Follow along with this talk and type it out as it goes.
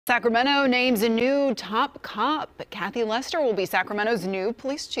Sacramento names a new top cop. Kathy Lester will be Sacramento's new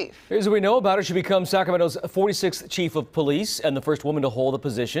police chief. Here's what we know about her. She becomes Sacramento's 46th chief of police and the first woman to hold the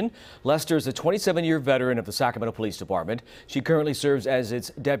position. Lester is a 27-year veteran of the Sacramento Police Department. She currently serves as its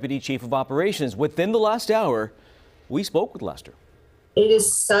deputy chief of operations. Within the last hour, we spoke with Lester. It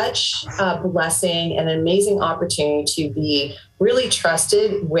is such a blessing and an amazing opportunity to be really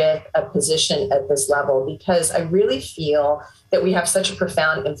trusted with a position at this level, because I really feel that we have such a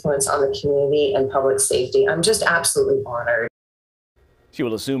profound influence on the community and public safety. I'm just absolutely honored. She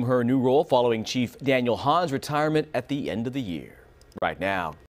will assume her new role following Chief Daniel Hahn's retirement at the end of the year. Right now.